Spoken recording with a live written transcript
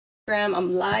Instagram.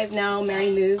 I'm live now,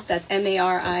 Mary Moves. That's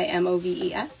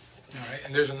MARIMOVES. All right,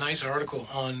 and there's a nice article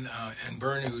on in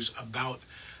Burn News about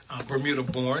Bermuda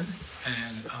Born.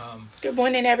 And good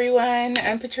morning, everyone.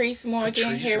 I'm Patrice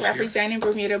Morgan here representing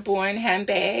Bermuda Born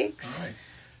Handbags. All right.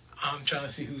 I'm trying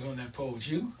to see who's on that pole.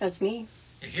 You? That's me.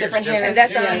 Different hair. And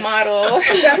that's our model,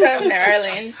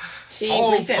 Marilyn. She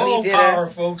recently did power,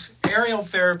 folks. Aerial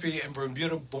therapy and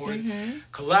Bermuda Born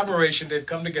collaboration. They've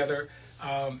come together.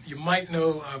 You might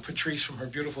know Patrice from her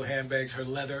beautiful handbags, her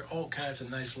leather, all kinds of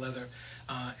nice leather,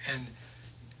 and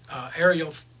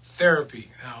aerial therapy.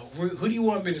 Now, who do you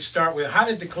want me to start with? How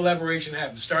did the collaboration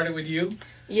happen? Started with you?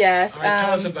 Yes. All right,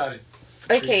 tell us about it,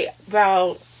 Patrice. Okay,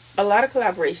 well, a lot of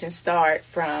collaborations start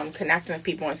from connecting with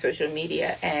people on social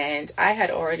media, and I had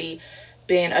already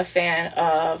been a fan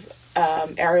of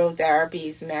aerial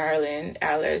therapies, Marilyn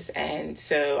Ellis, and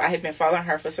so I had been following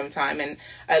her for some time, and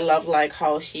I love like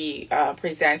how she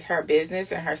presents her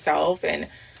business and herself and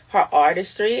her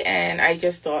artistry, and I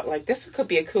just thought like this could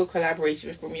be a cool collaboration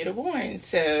with Bermuda Born.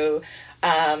 So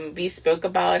we spoke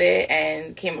about it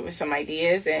and came up with some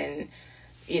ideas, and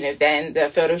then the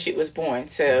photo shoot was born.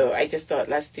 So I just thought,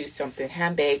 let's do something.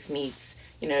 Handbags meets,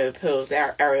 pole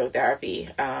aerial therapy.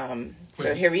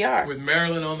 So here we are. With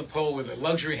Marilyn on the pole with a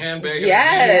luxury handbag.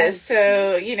 Yes.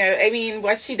 So,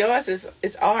 what she does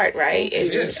is art, right?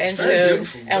 It is. And it's very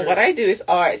beautiful. And what I do is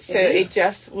art. So it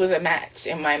just was a match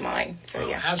in my mind. So,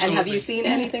 yeah. Absolutely. And have you seen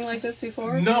anything like this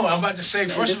before? No, I'm about to say,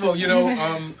 first of all,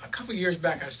 a couple of years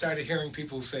back, I started hearing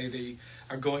people say they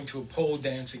are going to a pole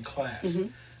dancing class.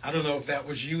 I don't know if that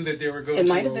was you that they were going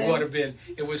to or what have been.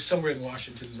 It was somewhere in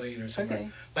Washington Lane or somewhere. Okay.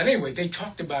 But anyway, they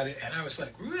talked about it, and I was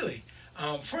like, really?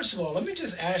 First of all, let me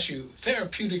just ask you,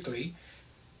 therapeutically,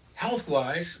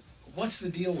 health-wise, what's the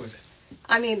deal with it?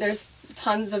 I mean, there's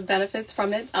tons of benefits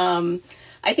from it.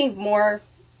 I think more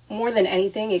than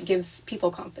anything, it gives people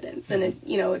confidence. And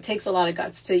it takes a lot of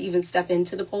guts to even step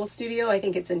into the pole studio. I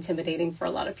think it's intimidating for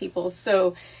a lot of people.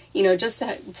 So, just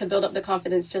to build up the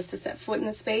confidence, just to set foot in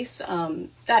the space,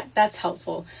 that's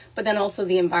helpful. But then also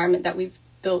the environment that we've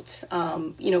built,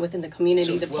 within the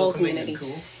community, the pole community.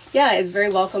 Cool. Yeah, it's very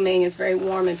welcoming. It's very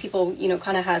warm, and people,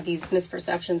 kind of have these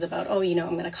misperceptions about, I'm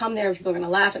going to come there and people are going to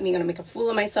laugh at me, I'm going to make a fool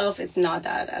of myself. It's not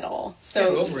that at all.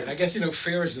 So get over it. I guess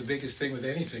fear is the biggest thing with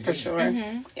anything. For sure.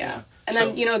 Yeah. And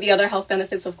then the other health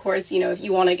benefits, of course. If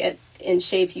you want to get in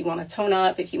shape, if you want to tone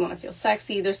up, if you want to feel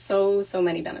sexy, there's so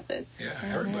many benefits. Yeah,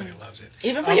 everybody loves it.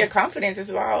 Even for your confidence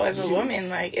as well as a woman,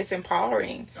 like it's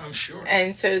empowering. I'm sure.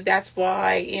 And so that's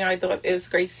why I thought it was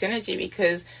great synergy,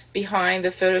 because behind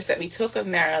the photos that we took of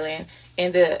Marilyn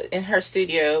in her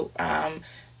studio,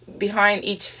 behind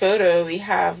each photo we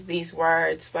have these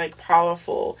words like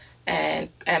powerful and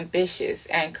ambitious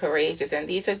and courageous, and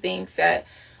these are things that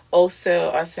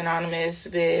also are synonymous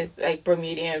with like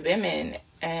Bermudian women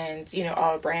and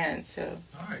our brands. So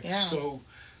all right. Yeah. So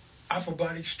upper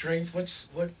body strength,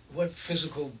 what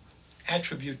physical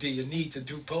attribute do you need to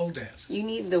do pole dance? You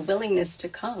need the willingness to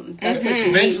come. That's what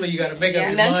you mentally need. You got to make up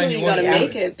your mentally mind. You got to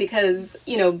make it, because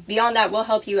beyond that we'll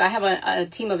help you. I have a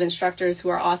team of instructors who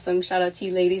are awesome. Shout out to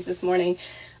you ladies this morning.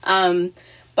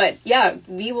 But yeah,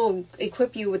 we will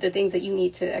equip you with the things that you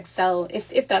need to excel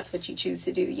if that's what you choose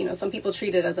to do. Some people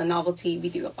treat it as a novelty. We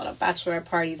do a lot of bachelorette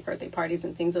parties, birthday parties,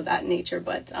 and things of that nature.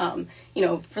 But,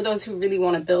 for those who really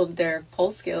want to build their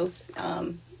pole skills,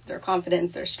 their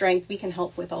confidence, their strength, we can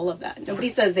help with all of that. Nobody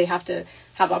says they have to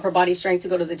have upper body strength to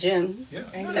go to the gym. Yeah,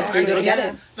 that's where you go to get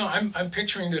it. No, I'm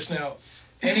picturing this now.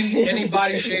 Any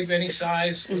body shape, any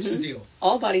size. What's the deal?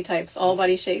 All body types, all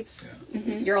body shapes.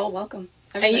 Yeah. You're all welcome.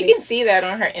 Everybody. And you can see that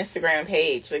on her Instagram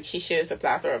page. Like, she shows a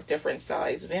plethora of different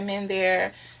size women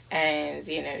there, and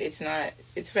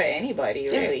it's for anybody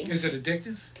really. Is it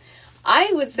addictive?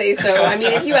 I would say so. I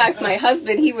mean, if you ask my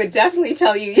husband, he would definitely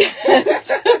tell you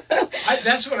yes.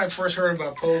 That's when I first heard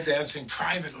about pole dancing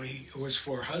privately. It was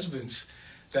for husbands,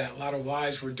 that a lot of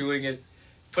wives were doing it,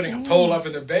 putting a pole up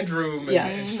in their bedroom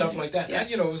and stuff like that. Yeah.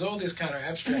 That, it was all this kind of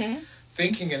abstract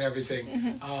thinking and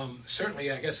everything.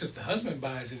 Certainly, I guess if the husband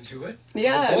buys into it,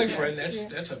 or boyfriend,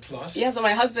 that's a plus. Yeah, so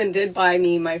my husband did buy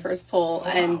me my first pole,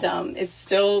 and it's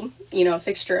still, a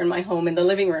fixture in my home in the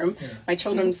living room. Yeah. My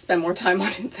children spend more time on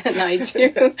it than I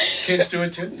do. Kids do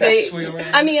it too?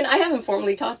 I mean, I haven't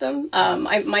formally taught them.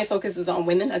 My focus is on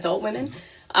women, adult women.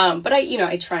 But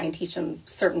I try and teach them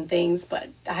certain things, but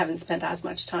I haven't spent as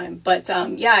much time. But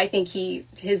I think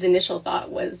his initial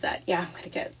thought was that, I'm going to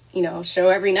get, show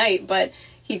every night. But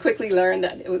he quickly learned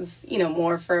that it was,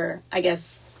 more for, I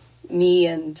guess, me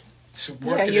and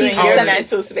you and your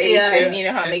mental space and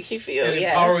how it makes you feel. And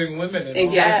empowering women. And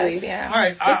exactly. All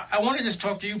right. I want to just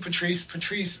talk to you, Patrice.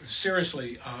 Patrice,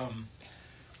 seriously,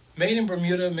 made in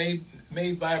Bermuda,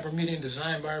 made by a Bermudian,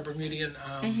 designed by a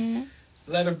Bermudian.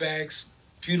 Leather bags,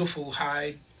 beautiful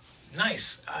hide.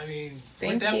 Nice. I mean,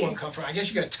 where'd that one come from? I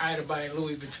guess you got tired of buying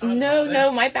Louis Vuitton.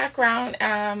 No. My background,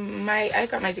 I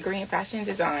got my degree in fashion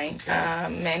design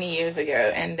many years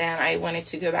ago, and then I wanted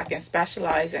to go back and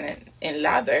specialize in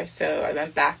leather. So I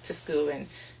went back to school and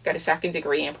got a second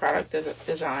degree in product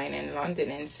design in London.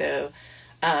 And so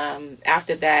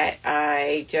after that,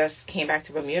 I just came back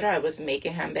to Bermuda. I was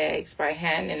making handbags by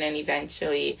hand, and then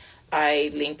eventually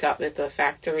I linked up with the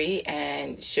factory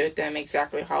and showed them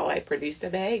exactly how I produced the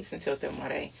bags and told them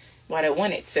what I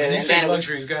wanted. So and then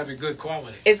luxury has got to be good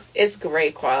quality. It's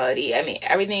great quality. I mean,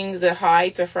 everything. The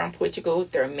hides are from Portugal.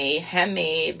 They're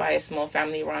handmade by a small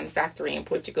family-run factory in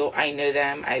Portugal. I know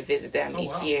them. I visit them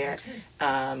each year,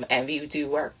 and we do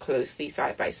work closely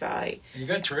side by side. And you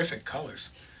got terrific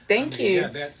colors. Thank you. Yeah,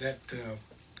 that.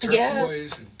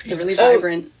 Turquoise and pink. They're really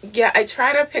vibrant. Yeah, I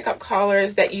try to pick up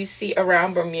colors that you see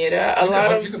around Bermuda.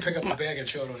 You can pick up a bag and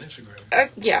show it on Instagram.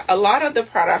 A lot of the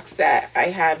products that I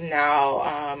have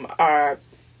now are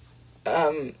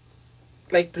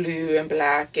like blue and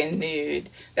black and nude.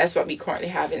 That's what we currently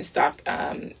have in stock.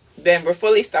 When we're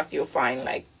fully stocked, you'll find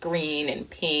like green and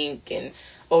pink and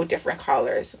all different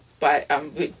colors. But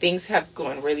things have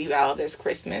gone really well this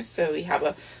Christmas, so we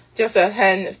have just a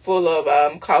handful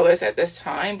of colors at this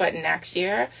time, but next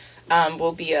year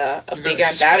will be a bigger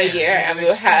and better year, and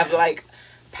we'll have like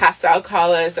pastel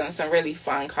colors and some really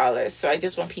fun colors. So I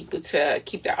just want people to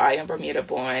keep their eye on Bermuda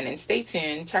Born and stay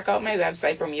tuned. Check out my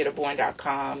website,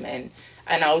 bermudaborn.com, and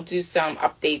I'll do some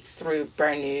updates through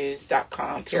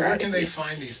burnnews.com. So where can they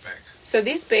find these bags? So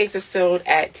these bags are sold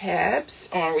at Tabs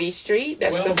on Reed Street.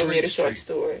 That's the Bermuda Short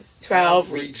Store.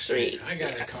 12 Reed Street. I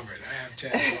got it covered. I have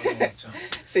Tabs all the time.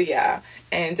 So yeah,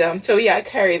 and I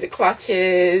carry the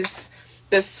clutches,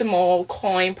 the small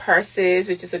coin purses,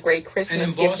 which is a great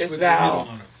Christmas gift as well.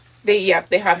 They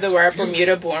have the word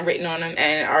Bermuda Born written on them,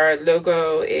 and our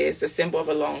logo is the symbol of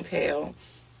a long tail.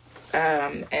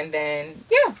 And then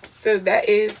so that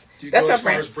is. Do you that's go our as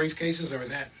far brand. as briefcases, or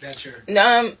that's your?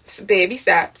 No, baby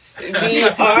steps. We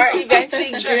are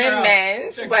eventually doing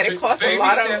men's, but it costs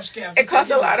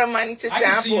a lot of money to sample.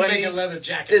 I can see you making leather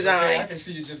jackets. Design. Okay? I can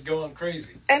see you just going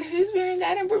crazy. And who's wearing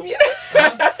that in Bermuda?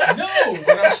 No,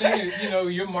 but I'm saying,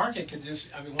 your market can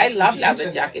just. I love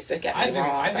leather jackets. Don't get me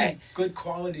wrong. I think good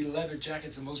quality leather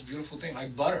jackets are the most beautiful thing,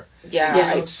 like butter. Yeah,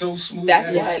 it looks so smooth.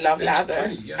 That's why I love leather.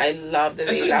 Pretty, yes. I love the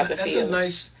way leather feels. That's a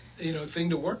nice. Thing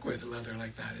to work with, leather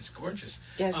like that. It's gorgeous.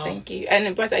 Yes, thank you.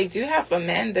 And what I do have for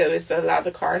men though is the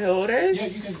leather card holders. Yeah,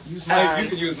 you can use mine. You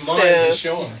can use mine to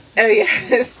show them. Oh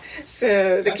yes.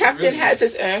 So the captain has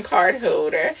his own card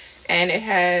holder, and it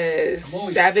has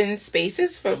 7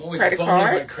 spaces for credit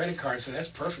cards. My credit card, so that's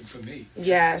perfect for me.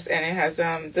 Yes, and it has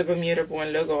the Bermuda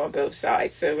Born logo on both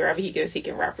sides, so wherever he goes, he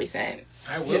can represent.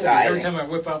 I will. Every time I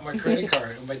whip out my credit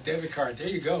card or my debit card, there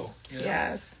you go.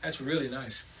 Yes, that's really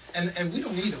nice. And we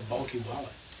don't need a bulky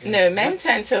wallet. No, men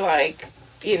tend to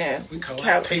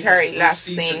carry less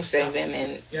things than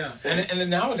women. Yeah, so. And then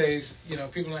nowadays,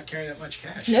 people not carrying that much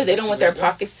cash. No, they don't want their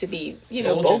pockets to be,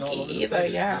 bulky either.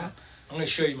 Yeah. I'm going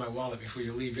to show you my wallet before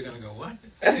you leave. You're going to go, what?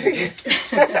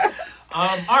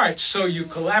 All right, so you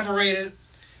collaborated.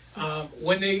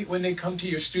 When they come to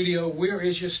your studio, where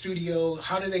is your studio?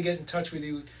 How do they get in touch with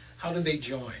you? How do they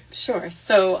join? Sure.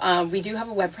 So we do have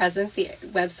a web presence. The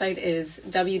website is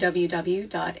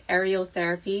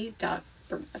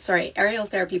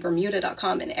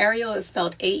aerialtherapybermuda.com, and Aerial is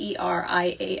spelled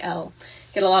Aerial.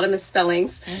 Get a lot of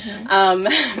misspellings.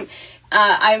 Mm-hmm.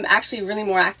 I'm actually really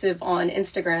more active on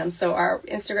Instagram. So our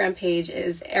Instagram page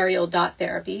is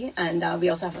aerial.therapy, and we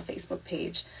also have a Facebook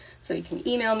page. So you can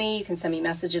email me, you can send me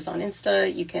messages on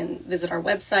Insta, you can visit our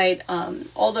website.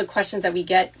 All the questions that we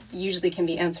get usually can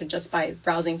be answered just by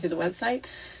browsing through the website.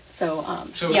 So I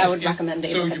would recommend it.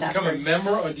 So you become a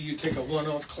member, or do you take a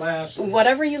one-off class?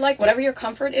 Whatever you like, whatever your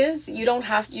comfort is. You don't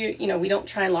have we don't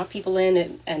try and lock people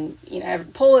in, and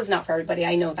pole is not for everybody.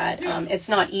 I know that. Yeah. It's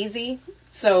not easy.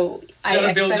 So I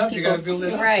expect people,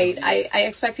 right? I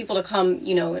expect people to come,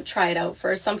 try it out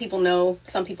first. Some people know,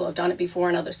 some people have done it before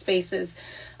in other spaces.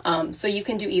 So you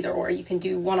can do either or. You can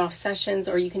do one-off sessions,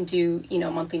 or you can do,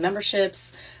 monthly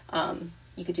memberships.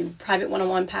 You could do private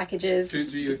one-on-one packages. Do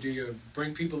you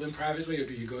bring people in privately, or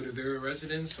do you go to their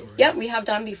residence? Or? Yep, we have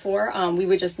done before. We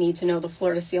would just need to know the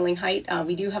floor-to-ceiling height.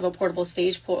 We do have a portable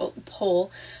stage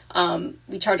pole.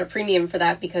 We charge a premium for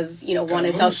that because, one,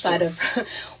 it's outside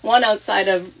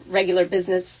of regular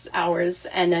business hours,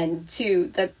 and then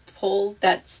 2, that pole,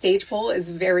 that stage pole, is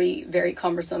very, very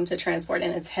cumbersome to transport,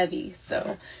 and it's heavy.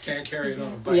 So can't carry it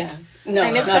on a bike. Yeah, no.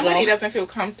 And if somebody doesn't feel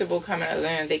comfortable coming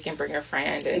alone, they can bring a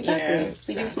friend. And exactly,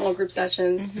 we do small group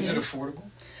sessions. Is it affordable?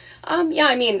 Yeah,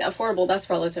 I mean, affordable, that's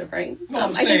relative, right? No,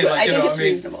 I'm saying, I think it's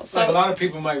reasonable. So like a lot of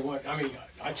people might want, I mean,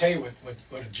 I tell you what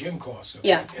a gym costs. Okay?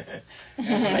 Yeah.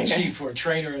 It's cheap for a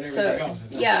trainer and everything else.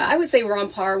 Yeah, I would say we're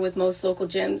on par with most local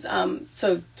gyms.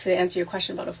 So to answer your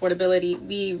question about affordability,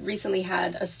 we recently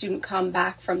had a student come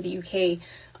back from the UK.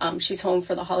 She's home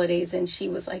for the holidays, and she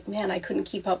was like, man, I couldn't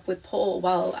keep up with pole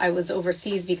while I was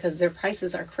overseas because their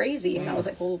prices are crazy. And I was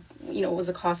like, well, what was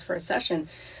the cost for a session?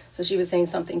 So she was saying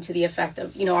something to the effect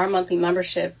of, our monthly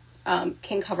membership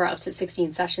can cover up to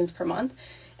 16 sessions per month.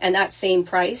 And that same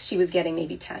price, she was getting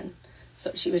maybe 10.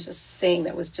 So she was just saying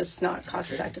that was just not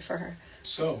cost effective for her.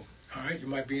 So, all right, you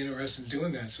might be interested in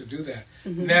doing that, so do that.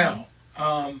 Now,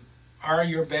 are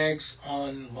your bags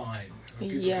online?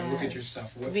 People can look at your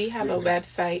stuff. We have a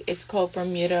website. It's called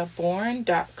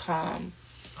BermudaBorn.com.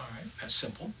 All right, that's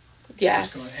simple.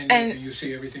 Yes. And you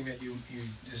see everything that you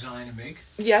design and make?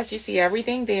 Yes, you see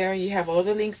everything there. You have all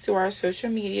the links to our social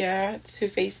media, to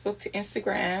Facebook, to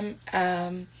Instagram.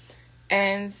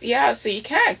 And yeah, so you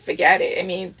can't forget it. I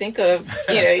mean, think of,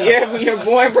 you're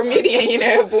born Bermudian,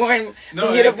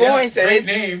 Bermuda Born. So great it's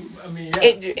name. I mean,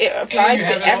 it applies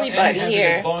to everybody and you here.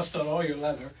 have it embossed on all your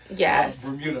leather. Yes.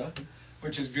 Bermuda,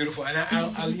 which is beautiful. And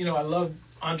I love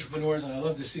entrepreneurs, and I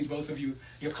love to see both of you.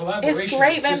 Your collaboration. It's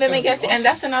great when women get to, awesome. and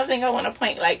that's another thing I want to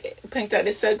point out.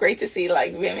 It's so great to see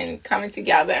women coming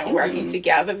together and working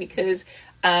together, because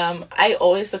I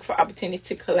always look for opportunities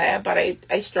to collab, but I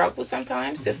struggle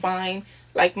sometimes to find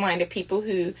like-minded people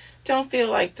who don't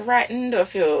feel threatened or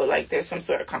feel like there's some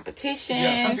sort of competition.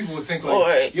 Yeah, some people would think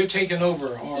you're taking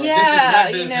over, or this is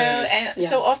my business. And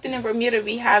so often in Bermuda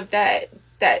we have that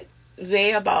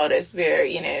way about us where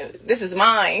this is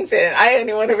mine, and I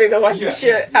only want to be the one to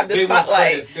have the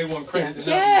spotlight. They want credit.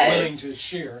 They're not willing to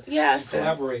share and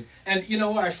collaborate. And you know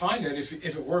what? I find that if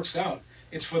it works out,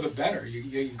 it's for the better.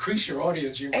 You increase your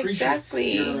audience. You increase your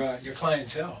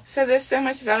clientele. So there's so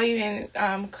much value in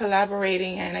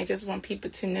collaborating, and I just want people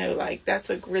to know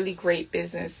that's a really great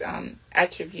business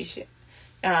attribute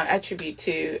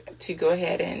to go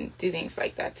ahead and do things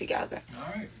like that together.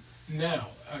 All right. Now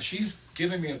she's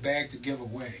giving me a bag to give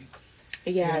away.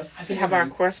 Yes, we have our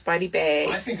crossbody bag.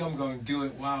 I think I'm going to do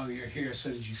it while you're here so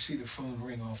that you see the phone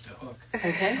ring off the hook.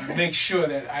 Okay. Make sure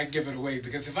that I give it away,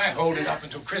 because if I hold it up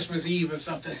until Christmas Eve or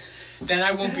something, then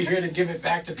I won't be here to give it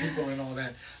back to people and all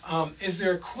that. Is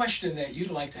there a question that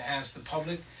you'd like to ask the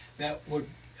public that would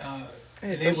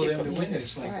enable them to win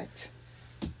this?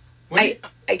 I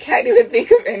can't even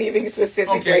think of anything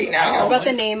specific right now. What about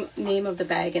the name of the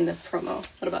bag in the promo?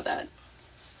 What about that?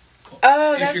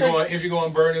 Oh, if you go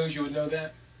on Burn News, you would know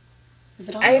that. Is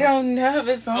it on? I don't know if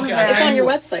it's on. It's on your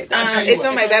website. It's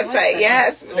on my website.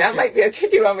 Yes, that might be a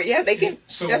tricky one, but yeah, they can.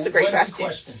 So that's a great question.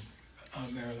 What's the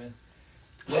question, Marilyn?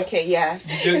 Okay. Yes.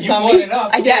 You brought it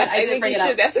up. I did think bring you it up.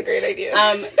 should. That's a great idea.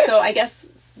 So I guess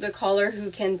the caller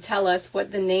who can tell us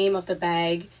what the name of the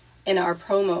bag in our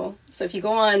promo. So if you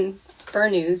go on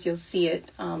Burn News, you'll see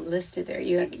it listed there.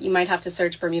 You might have to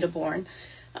search Bermuda Born.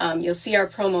 You'll see our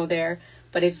promo there.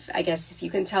 But if you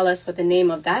can tell us what the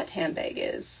name of that handbag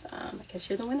is, I guess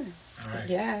you're the winner. All right.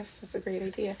 Yes, that's a great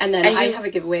idea. And then I have a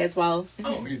giveaway as well.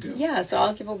 Oh, you do? Yeah, so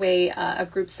I'll give away a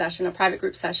private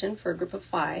group session for a group of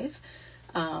 5.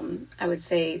 I would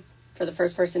say for the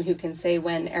first person who can say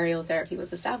when aerial therapy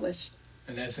was established.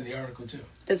 And that's in the article too.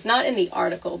 It's not in the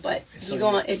article, but it's you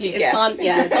go on. It's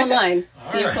online.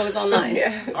 The info is online.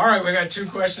 All right, we got 2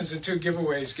 questions and 2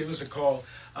 giveaways. Give us a call.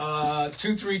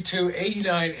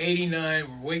 232-8989.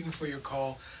 We're waiting for your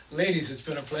call, ladies. It's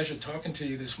been a pleasure talking to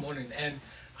you this morning, and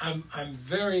I'm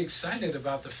very excited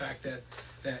about the fact that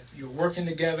you're working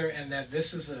together and that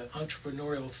this is an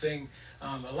entrepreneurial thing.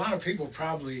 A lot of people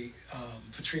probably,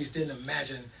 Patrice, didn't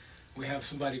imagine we have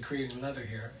somebody creating leather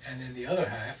here, and then the other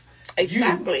half.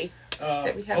 Exactly.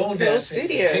 That we have a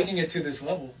studio, taking it to this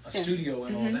level, studio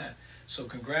and all that. So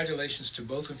congratulations to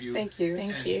both of you. Thank you.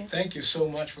 Thank you so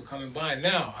much for coming by.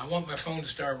 Now, I want my phone to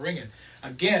start ringing.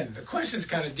 Again, the question's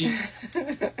kind of deep.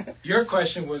 Your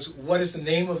question was, what is the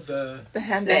name of the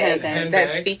handbag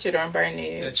that's featured on Burn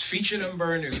News? That's featured on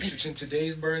Burn News. It's in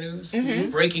today's Burn News.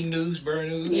 Breaking news, Burn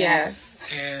News. Yes.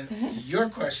 And your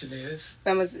question is...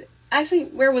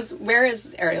 where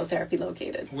is aerial therapy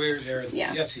located? Where's aerial therapy?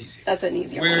 Yeah. That's easy. That's an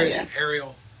easier one. Where is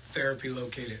aerial therapy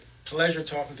located? Pleasure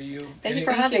talking to you. Thank you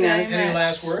for having us. Any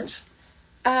last words?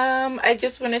 I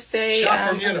just want to say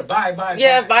Shop Bermuda. Bye.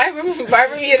 Buy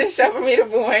Bermuda, shop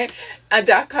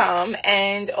BermudaBorn.com,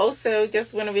 and also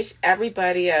just want to wish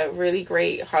everybody a really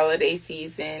great holiday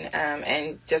season,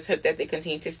 and just hope that they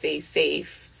continue to stay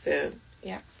safe. So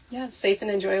yeah, safe and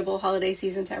enjoyable holiday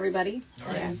season to everybody. All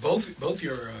right, yes. Both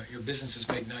your businesses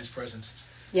make nice presents.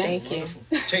 Yes. Thank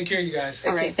you. Take care, you guys.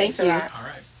 All right, thanks a lot. All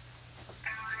right.